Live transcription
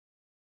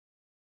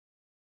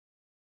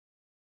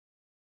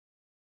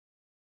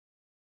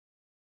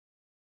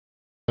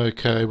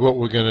Okay, what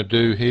we're going to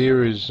do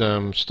here is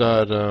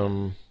start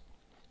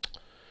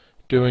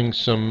doing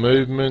some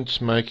movements,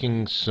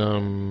 making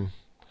some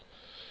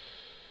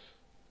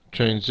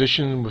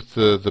transition with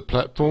the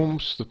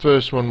platforms. The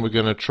first one we're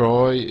going to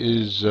try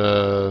is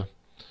a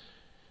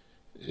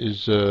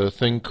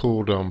thing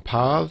called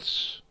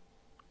paths.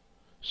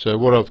 So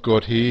what I've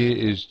got here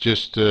is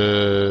just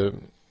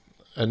an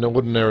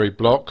ordinary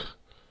block,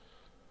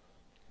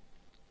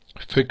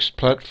 fixed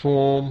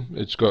platform.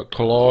 It's got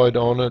collide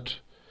on it,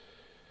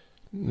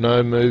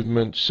 no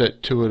movement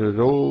set to it at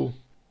all.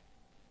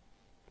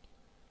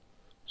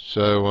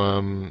 So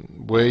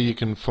where you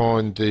can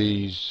find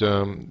these,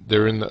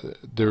 they're in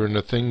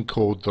a thing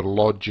called the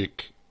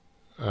logic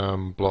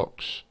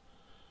blocks.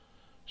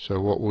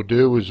 So what we'll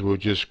do is we'll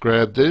just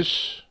grab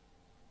this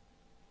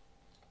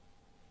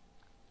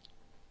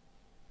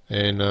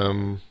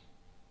and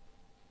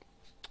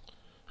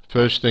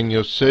first thing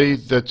you'll see,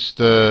 that's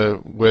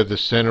where the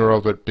center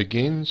of it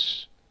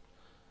begins.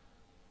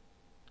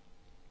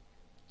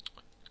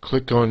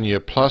 Click on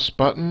your plus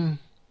button.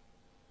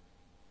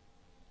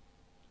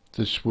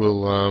 This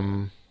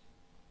will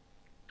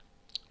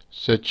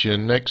set your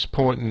next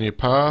point in your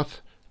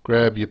path.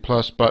 Grab your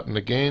plus button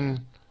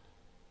again.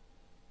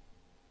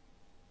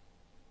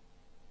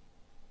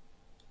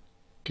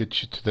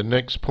 Get you to the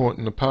next point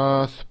in the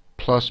path.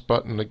 Plus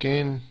button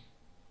again.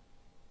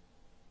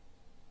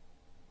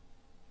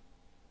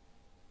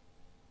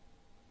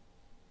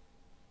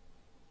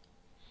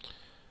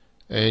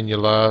 And your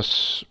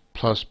last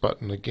plus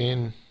button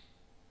again.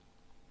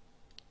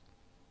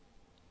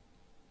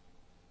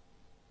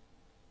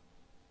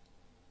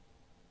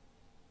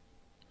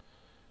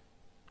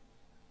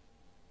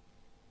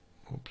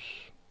 Oops.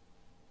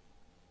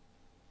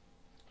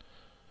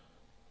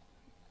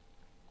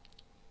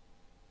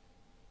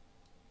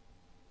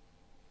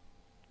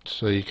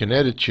 So you can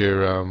edit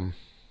your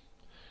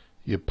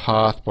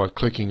path by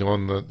clicking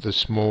on the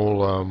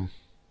small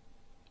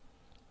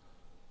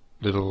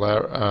little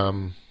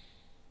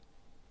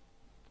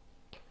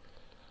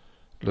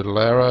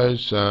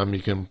arrows.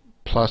 You can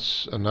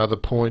plus another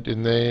point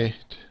in there.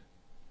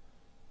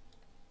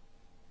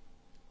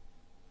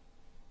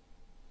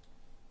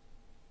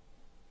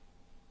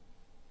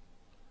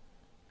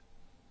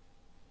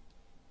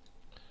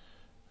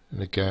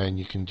 And again,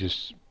 you can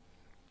just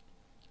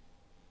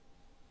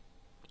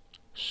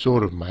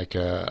sort of make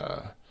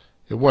it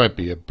won't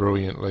be a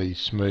brilliantly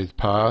smooth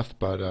path,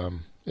 but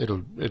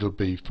it'll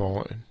be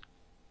fine.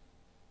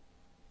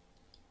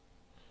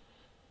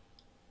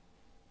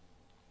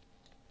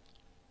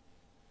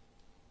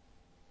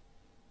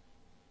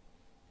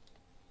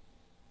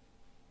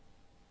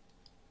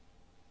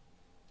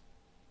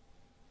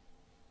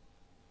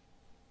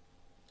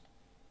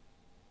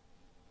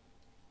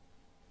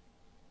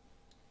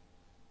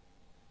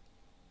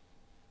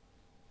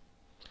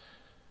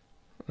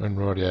 And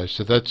rightio,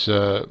 so that's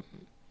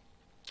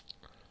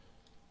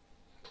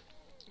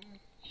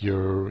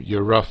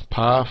your rough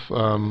path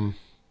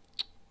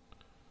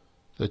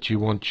that you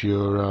want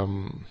your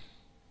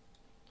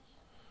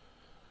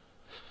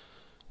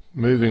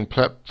moving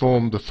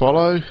platform to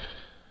follow.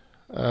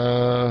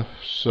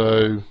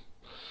 So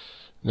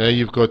now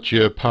you've got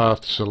your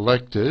path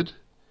selected.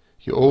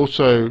 You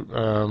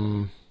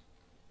also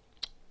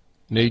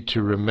need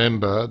to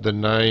remember the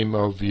name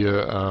of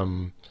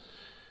your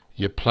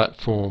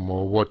platform,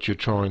 or what you're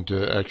trying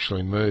to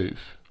actually move.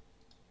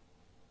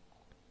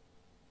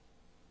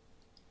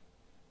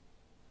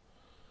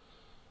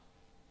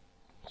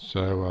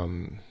 So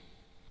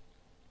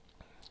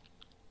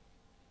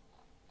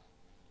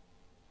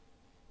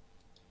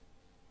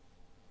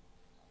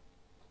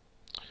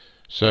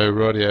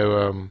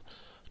rightio,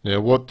 now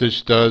what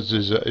this does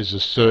is a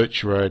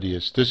search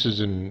radius. This is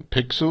in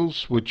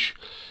pixels, which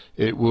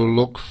it will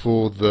look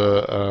for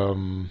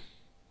the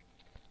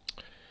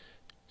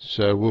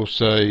so we'll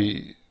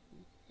say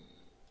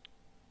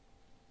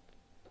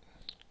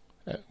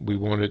we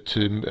want it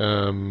to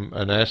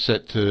an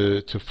asset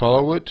to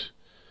follow it.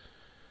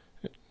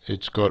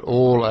 It's got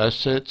all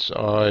assets.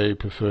 I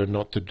prefer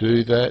not to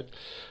do that.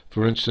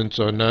 For instance,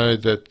 I know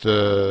that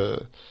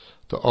the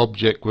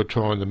object we're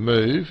trying to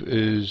move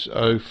is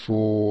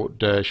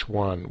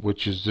 04-1,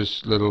 which is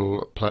this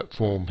little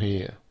platform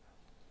here.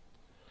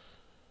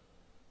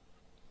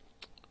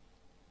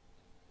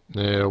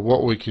 Now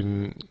what we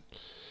can,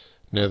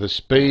 now the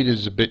speed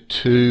is a bit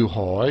too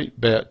high,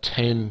 about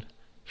 10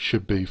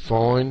 should be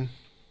fine.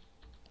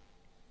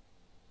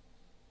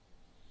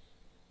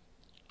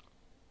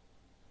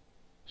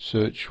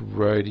 Search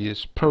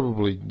radius,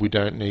 probably we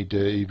don't need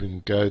to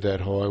even go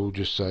that high, we'll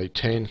just say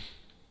 10.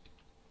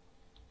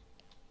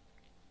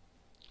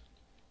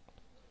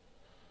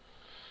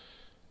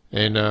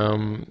 And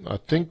I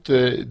think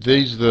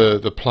these are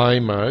the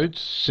play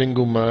modes.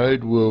 Single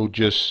mode will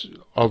just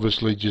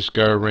obviously just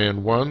go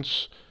around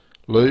once.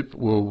 Loop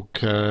will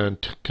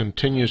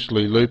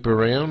continuously loop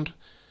around,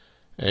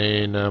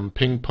 and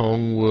ping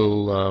pong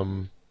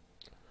will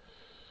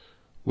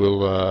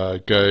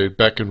go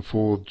back and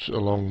forth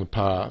along the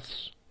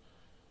paths.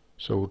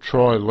 So we'll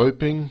try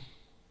looping.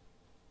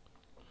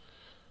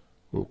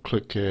 we'll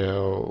click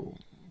our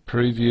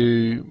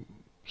preview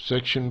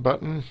section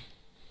button.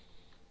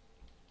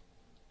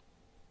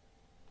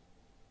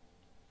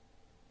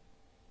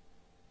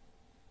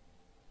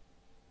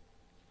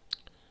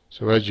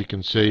 So as you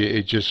can see,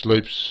 it just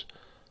loops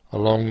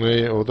along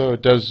there, although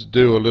it does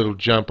do a little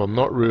jump. I'm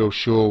not real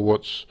sure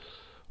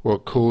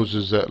what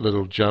causes that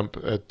little jump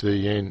at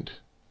the end,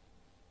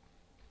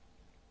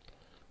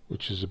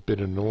 which is a bit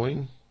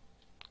annoying.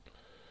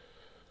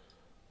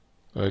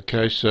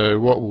 Okay, so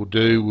what we'll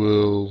do,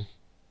 we'll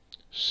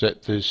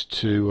set this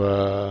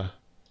to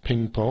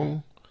ping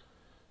pong,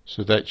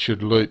 so that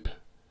should loop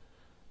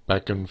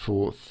back and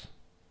forth.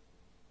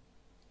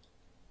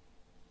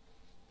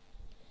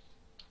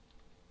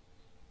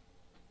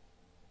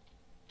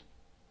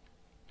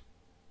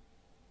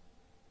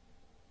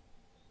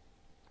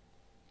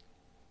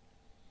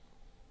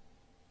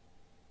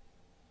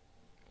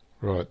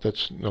 Right,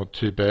 that's not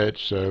too bad,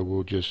 so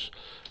we'll just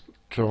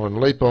try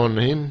and leap on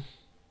him,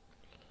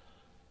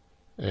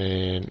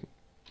 and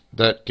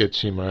that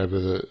gets him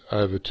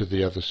over to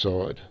the other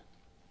side.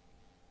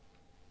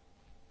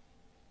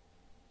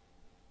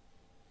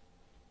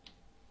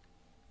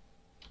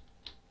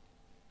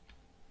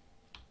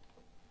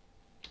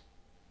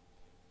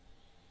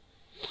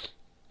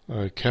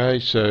 Okay,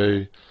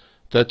 so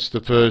that's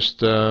the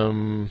first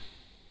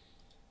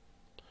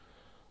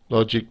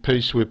logic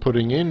piece we're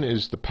putting in,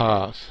 is the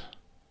path.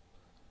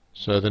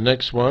 So the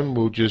next one,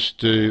 we'll just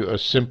do a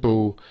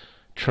simple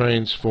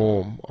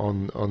transform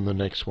on the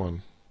next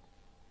one.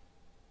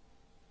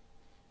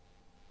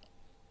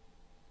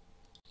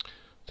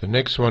 The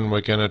next one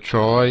we're going to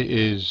try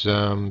is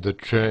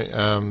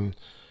the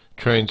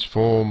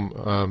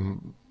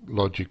transform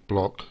logic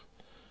block.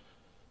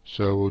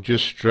 So we'll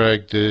just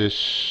drag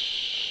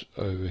this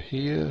over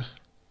here.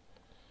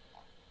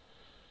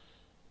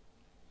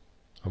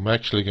 I'm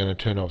actually going to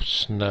turn off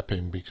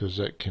snapping because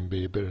that can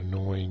be a bit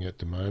annoying at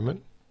the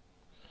moment.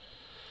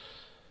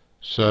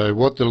 So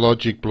what the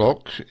logic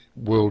block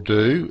will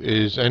do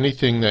is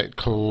anything that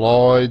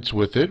collides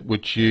with it,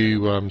 which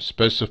you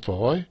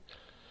specify,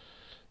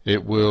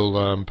 it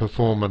will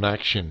perform an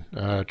action,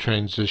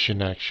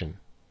 transition action.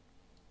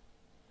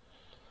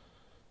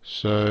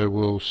 So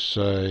we'll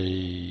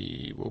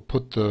say, we'll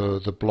put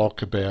the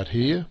block about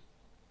here,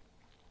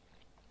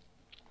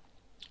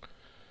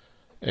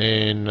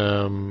 and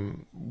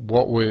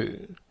what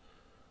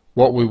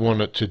we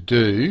want it to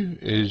do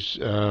is,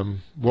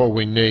 what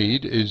we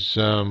need is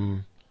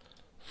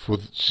for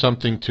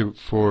something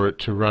for it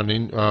to run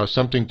in,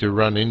 something to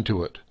run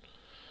into it.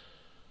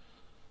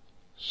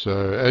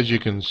 So as you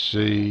can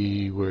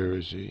see, where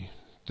is he?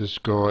 This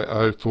guy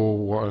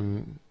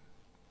 04-1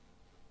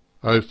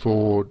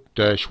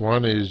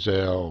 is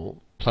our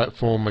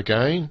platform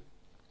again,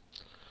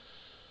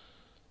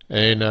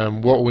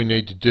 and what we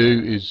need to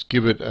do is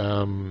give it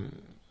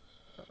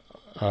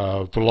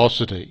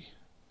velocity.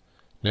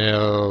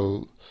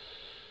 Now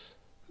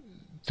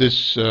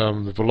this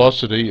the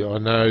velocity, I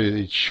know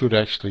it should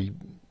actually,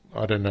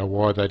 I don't know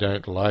why they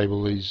don't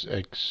label these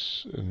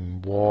X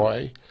and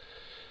Y.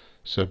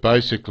 So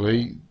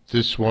basically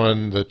this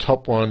one, the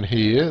top one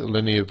here,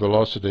 linear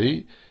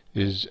velocity,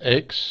 is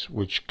X,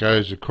 which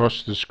goes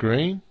across the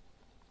screen,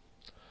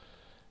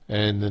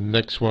 and the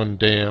next one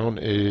down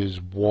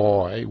is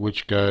Y,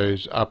 which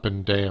goes up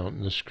and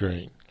down the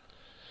screen.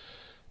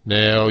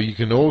 Now you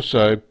can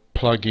also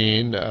plug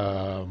in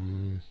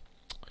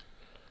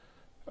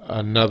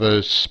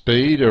another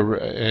speed,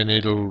 and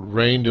it'll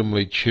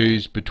randomly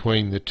choose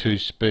between the two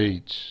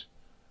speeds.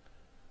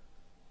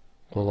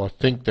 Well, I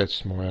think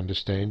that's my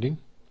understanding.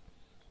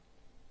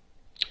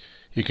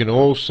 You can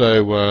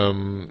also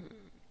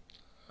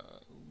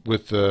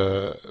with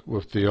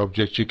the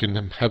object, you can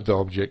have the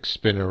object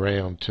spin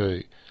around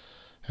too,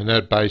 and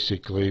that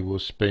basically will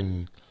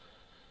spin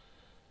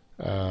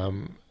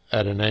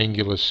at an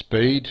angular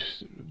speed,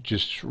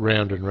 just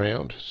round and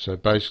round. So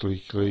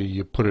basically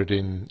you put it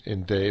in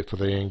there for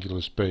the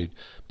angular speed.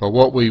 But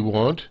what we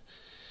want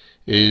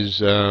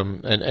is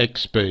an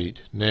X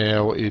speed.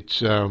 Now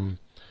it's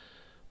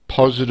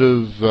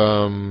positive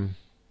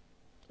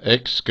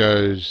X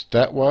goes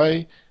that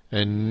way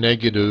and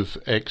negative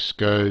X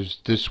goes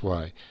this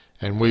way,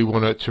 and we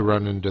want it to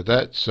run into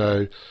that,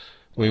 so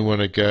we want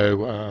to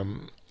go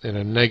in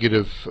a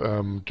negative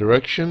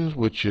direction,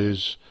 which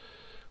is,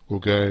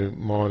 we'll go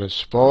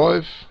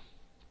 -5,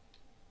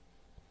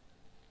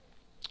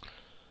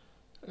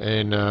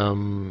 and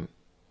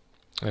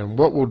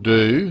what we'll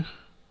do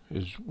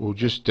is we'll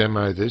just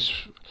demo this.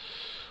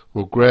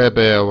 We'll grab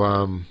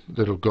our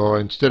little guy,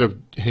 instead of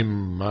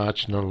him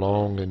marching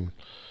along and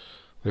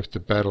we have to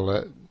battle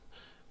that,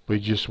 we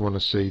just want to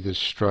see this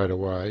straight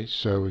away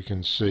so we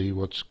can see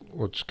what's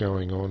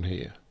going on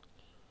here.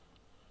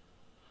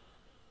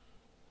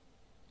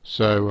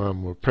 So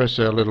we'll press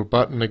our little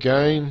button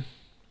again,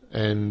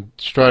 and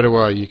straight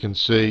away you can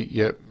see,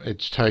 yep,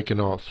 it's taken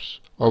off.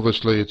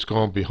 Obviously it's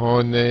gone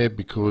behind there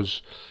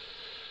because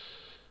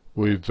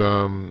we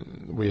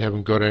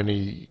haven't got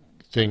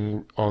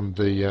anything on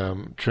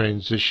the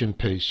transition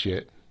piece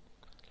yet.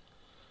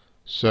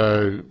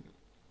 So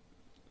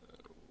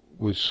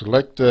we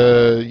select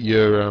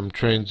your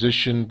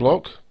transition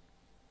block,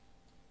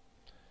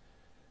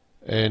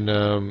 and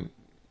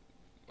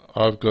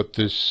I've got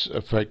this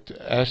effect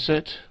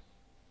asset,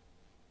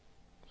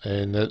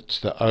 and that's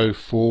the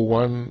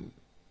 041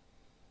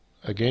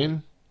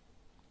 again.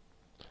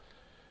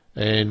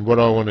 And what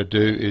I want to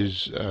do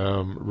is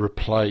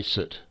replace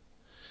it.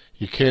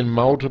 You can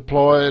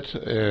multiply it,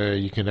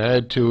 you can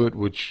add to it,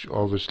 which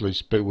obviously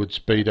would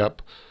speed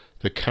up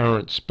the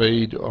current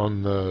speed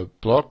on the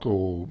block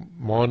or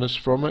minus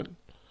from it.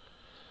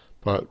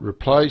 But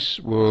replace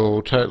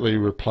will totally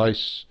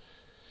replace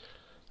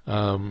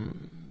the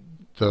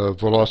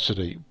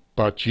velocity,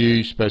 but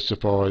you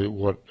specify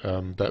what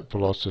that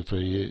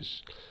velocity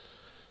is.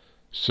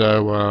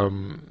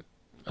 So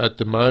at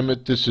the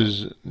moment this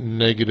is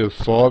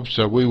 -5,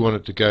 so we want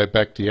it to go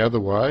back the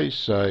other way,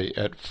 say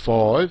at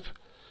 5.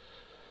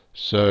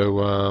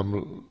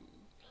 So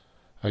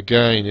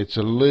again, it's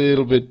a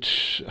little bit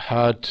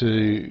hard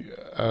to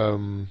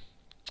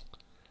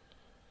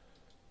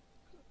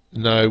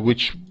know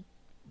which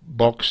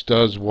box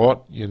does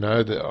what. You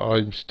know, that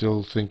I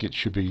still think it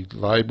should be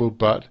labeled,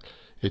 but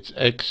it's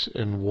X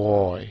and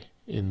Y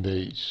in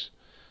these.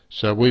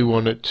 So we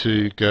want it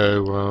to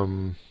go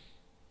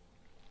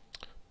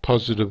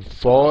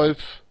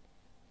 +5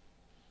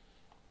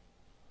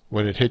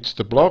 when it hits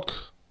the block.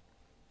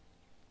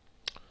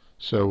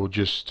 So we'll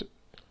just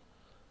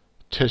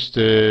test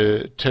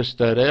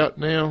that out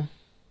now,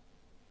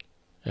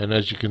 and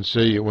as you can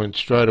see, it went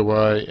straight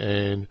away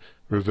and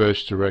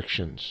reverse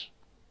directions.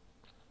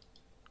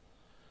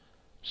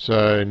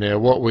 So now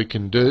what we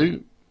can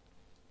do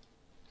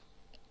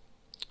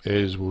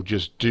is we'll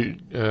just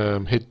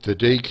hit the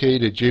D key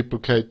to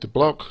duplicate the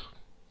block,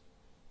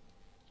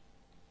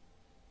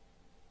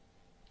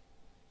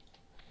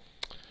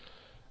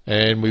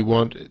 and we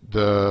want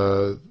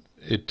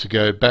it to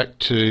go back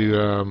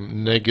to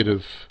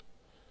negative,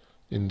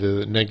 in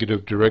the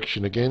negative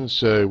direction again.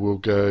 So we'll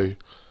go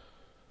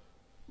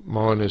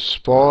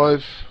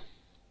 -5.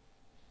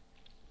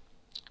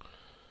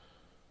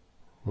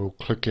 We'll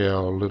click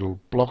our little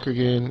block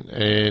again,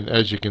 and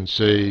as you can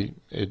see,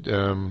 it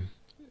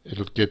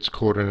gets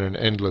caught in an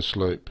endless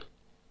loop.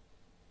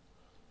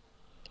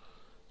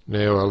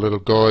 Now our little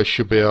guy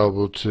should be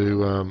able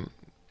to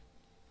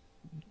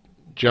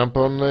jump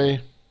on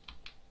there.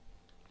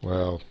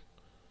 Well,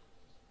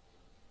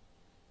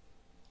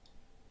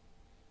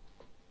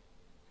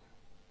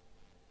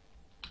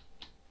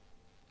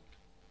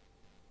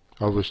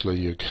 obviously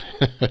you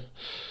can.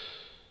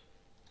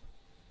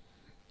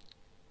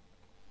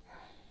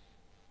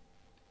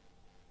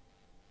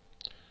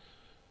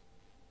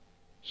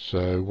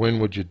 So when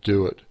would you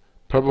do it?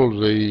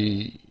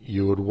 Probably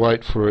you would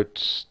wait for it,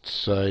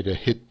 say, to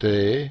hit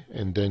there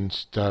and then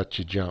start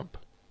your jump.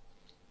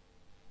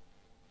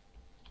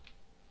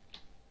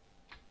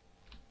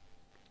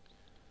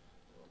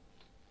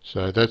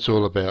 So that's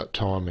all about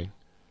timing.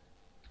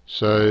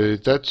 So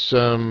that's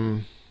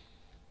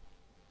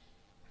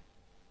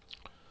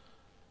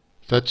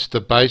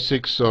the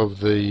basics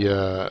of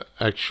the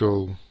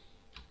actual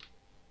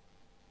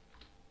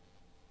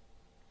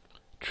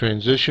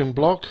transition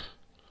block.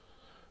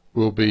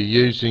 We'll be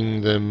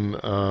using them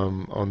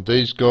on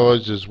these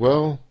guys as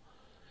well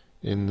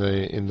in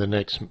the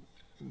next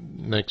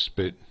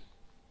bit.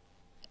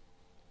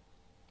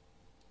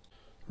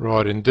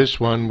 Right, in this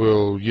one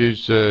we'll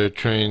use the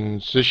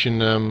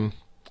transition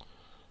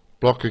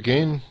block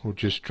again. We'll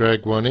just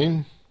drag one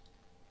in,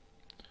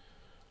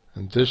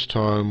 and this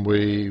time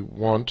we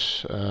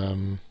want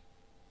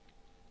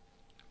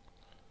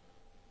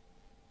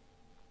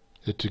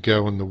it to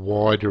go in the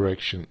Y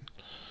direction.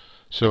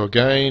 So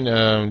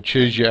again,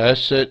 choose your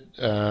asset,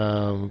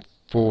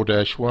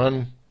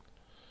 4-1,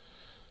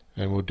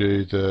 and we'll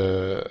do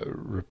the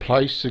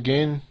replace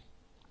again.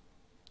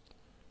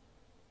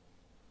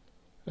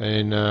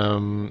 And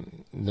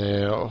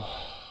now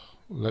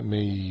let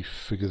me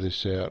figure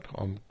this out.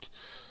 I'm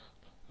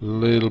a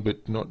little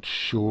bit not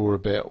sure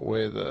about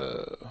where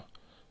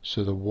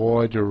so the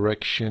Y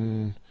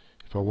direction,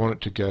 if I want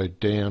it to go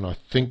down, I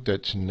think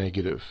that's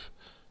negative.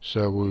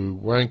 So we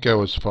won't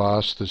go as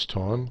fast this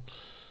time.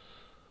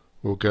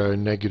 We'll go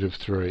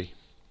 -3.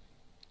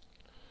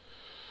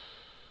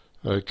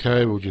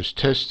 Okay, we'll just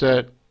test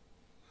that.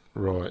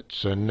 Right,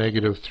 so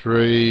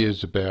 -3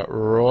 is about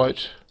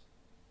right.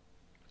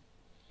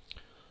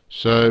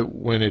 So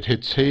when it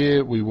hits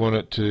here, we want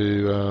it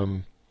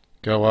to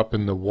go up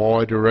in the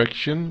Y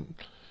direction,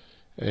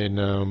 and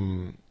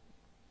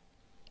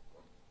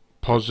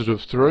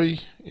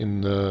 +3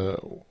 in the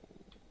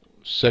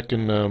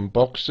second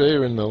box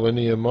there in the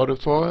linear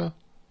modifier.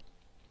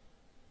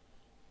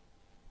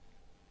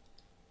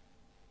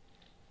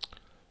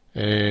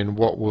 And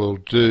what we'll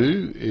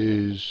do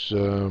is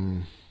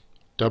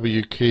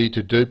W key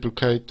to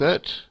duplicate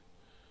that,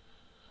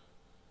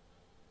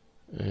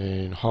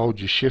 and hold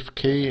your shift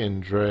key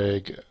and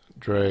drag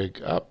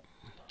up,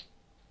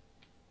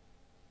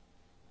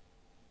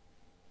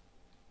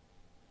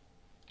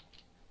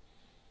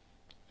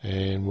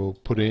 and we'll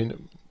put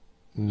in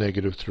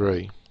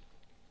 -3.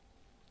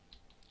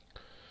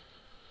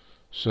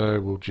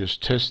 So we'll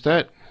just test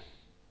that.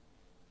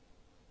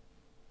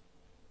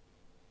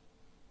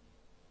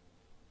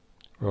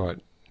 Right,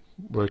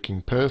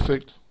 working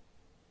perfect.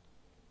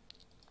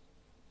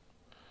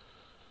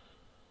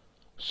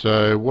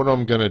 So what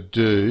I'm going to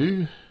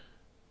do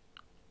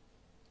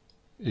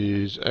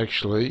is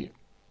actually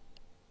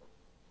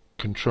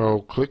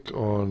control click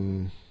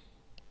on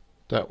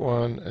that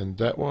one and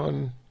that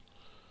one,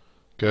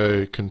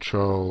 go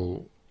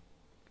control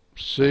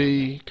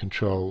C,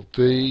 control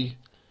V,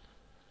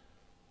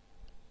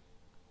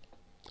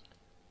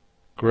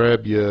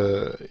 grab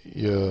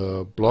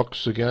your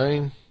blocks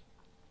again,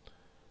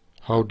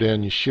 hold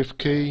down your shift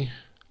key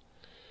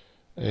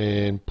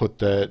and put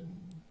that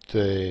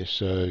there.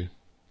 So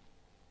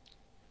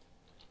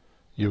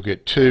you'll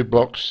get two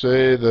blocks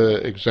there, they're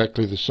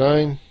exactly the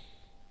same.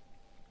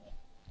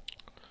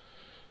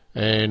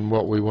 And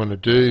what we want to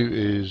do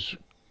is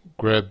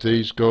grab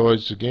these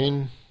guys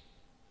again,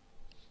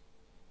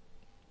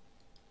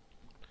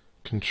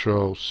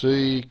 control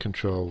C,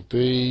 control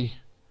V,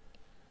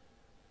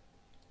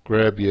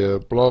 grab your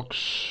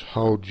blocks,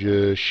 hold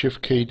your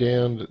shift key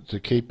down to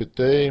keep it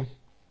there.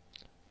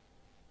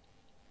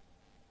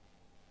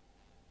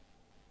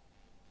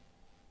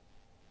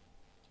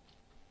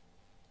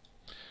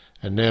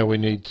 And now we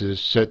need to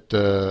set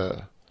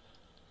the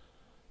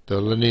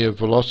linear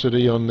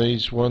velocity on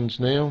these ones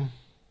now.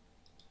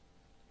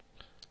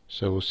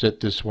 So we'll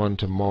set this one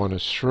to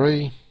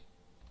 -3.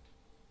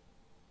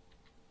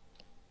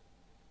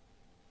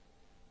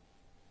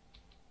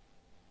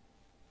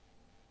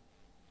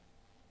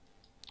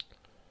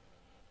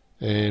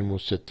 And we'll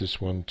set this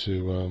one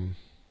to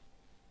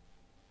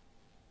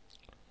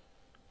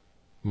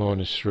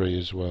 -3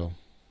 as well.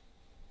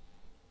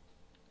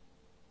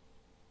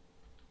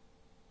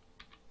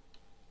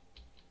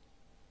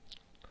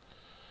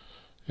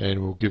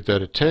 And we'll give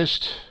that a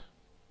test.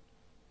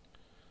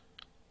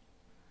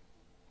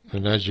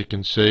 And as you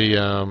can see,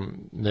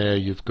 now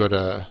you've got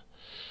a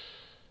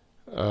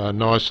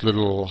nice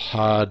little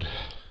hard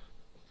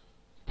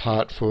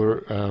part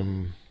for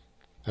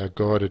our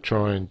guy to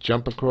try and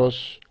jump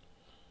across.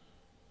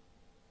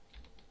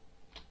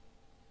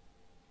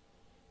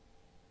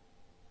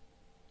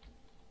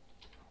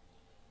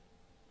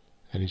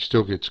 And he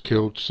still gets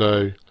killed.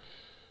 So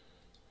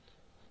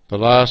the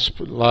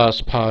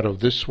last part of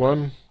this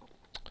one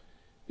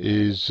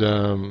is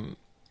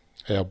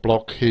our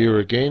block here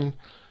again,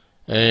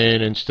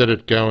 and instead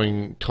of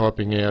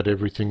typing out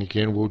everything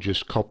again, we'll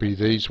just copy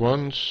these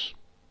ones.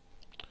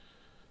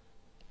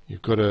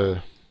 You've got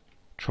to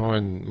try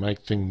and make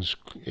things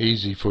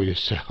easy for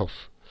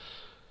yourself.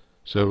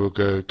 So we'll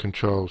go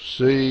control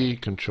C,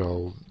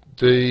 control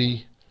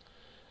D,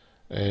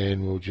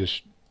 and we'll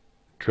just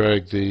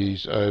drag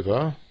these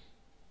over.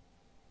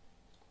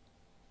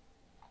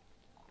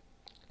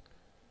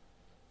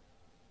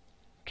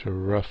 To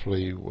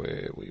roughly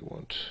where we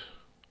want.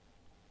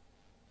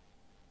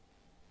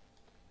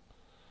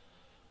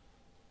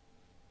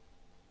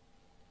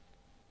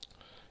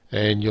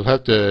 And you'll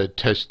have to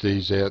test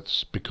these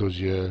out because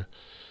you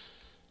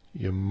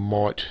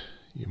might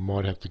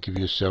have to give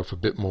yourself a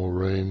bit more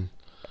room.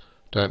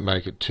 Don't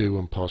make it too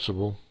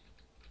impossible.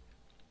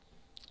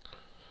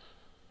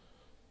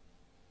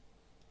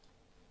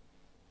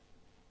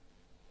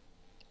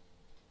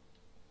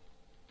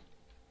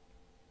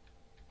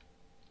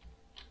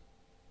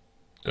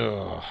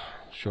 Oh,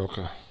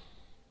 shocker.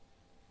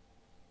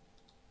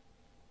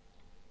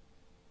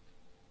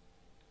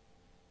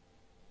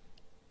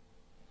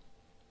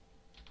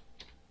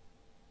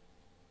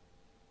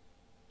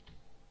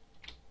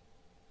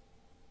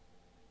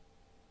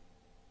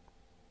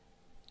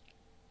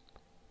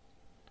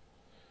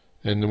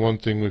 And the one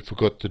thing we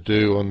forgot to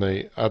do on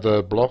the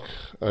other block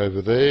over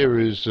there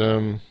is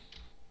add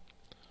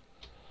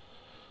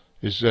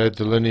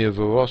the linear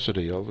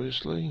velocity,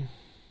 obviously.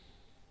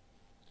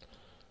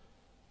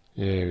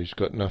 Yeah, he's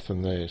got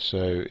nothing there,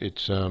 so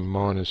it's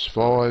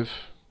 -5.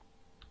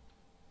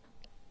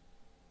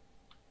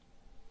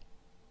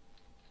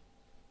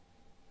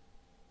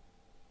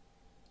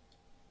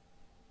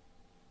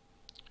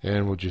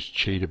 And we'll just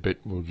cheat a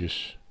bit, we'll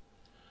just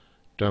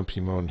dump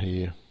him on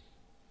here,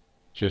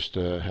 just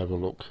to have a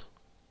look.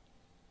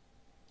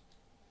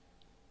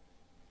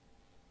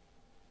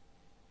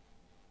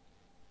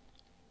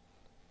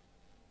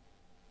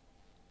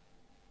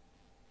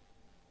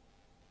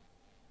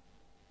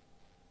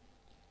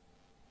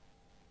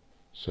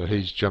 So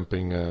he's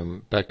jumping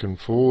back and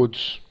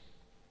forwards.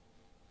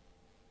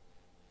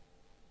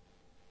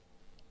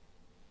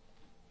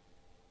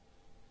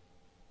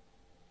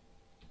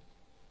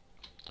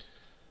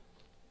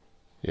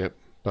 Yep,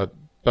 but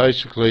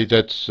basically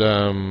that's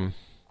all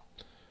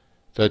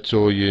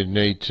you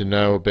need to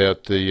know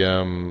about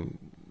the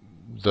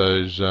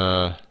those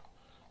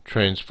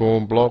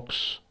transform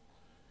blocks.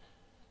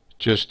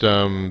 Just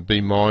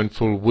be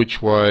mindful which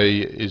way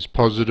is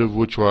positive,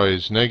 which way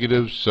is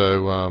negative.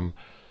 So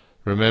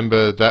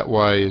remember, that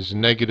way is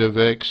negative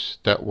X,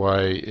 that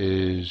way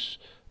is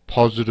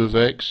positive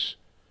X,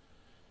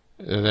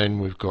 and then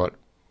we've got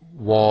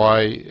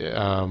Y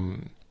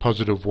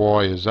positive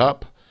Y is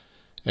up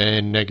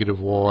and negative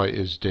Y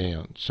is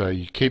down. So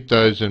you keep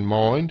those in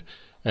mind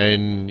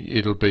and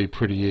it'll be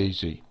pretty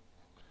easy.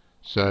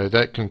 So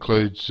that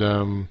concludes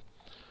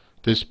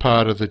this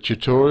part of the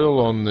tutorial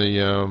on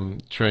the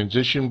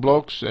transition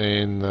blocks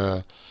and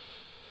the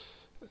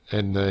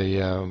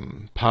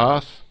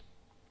path,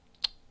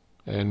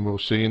 and we'll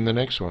see you in the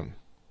next one.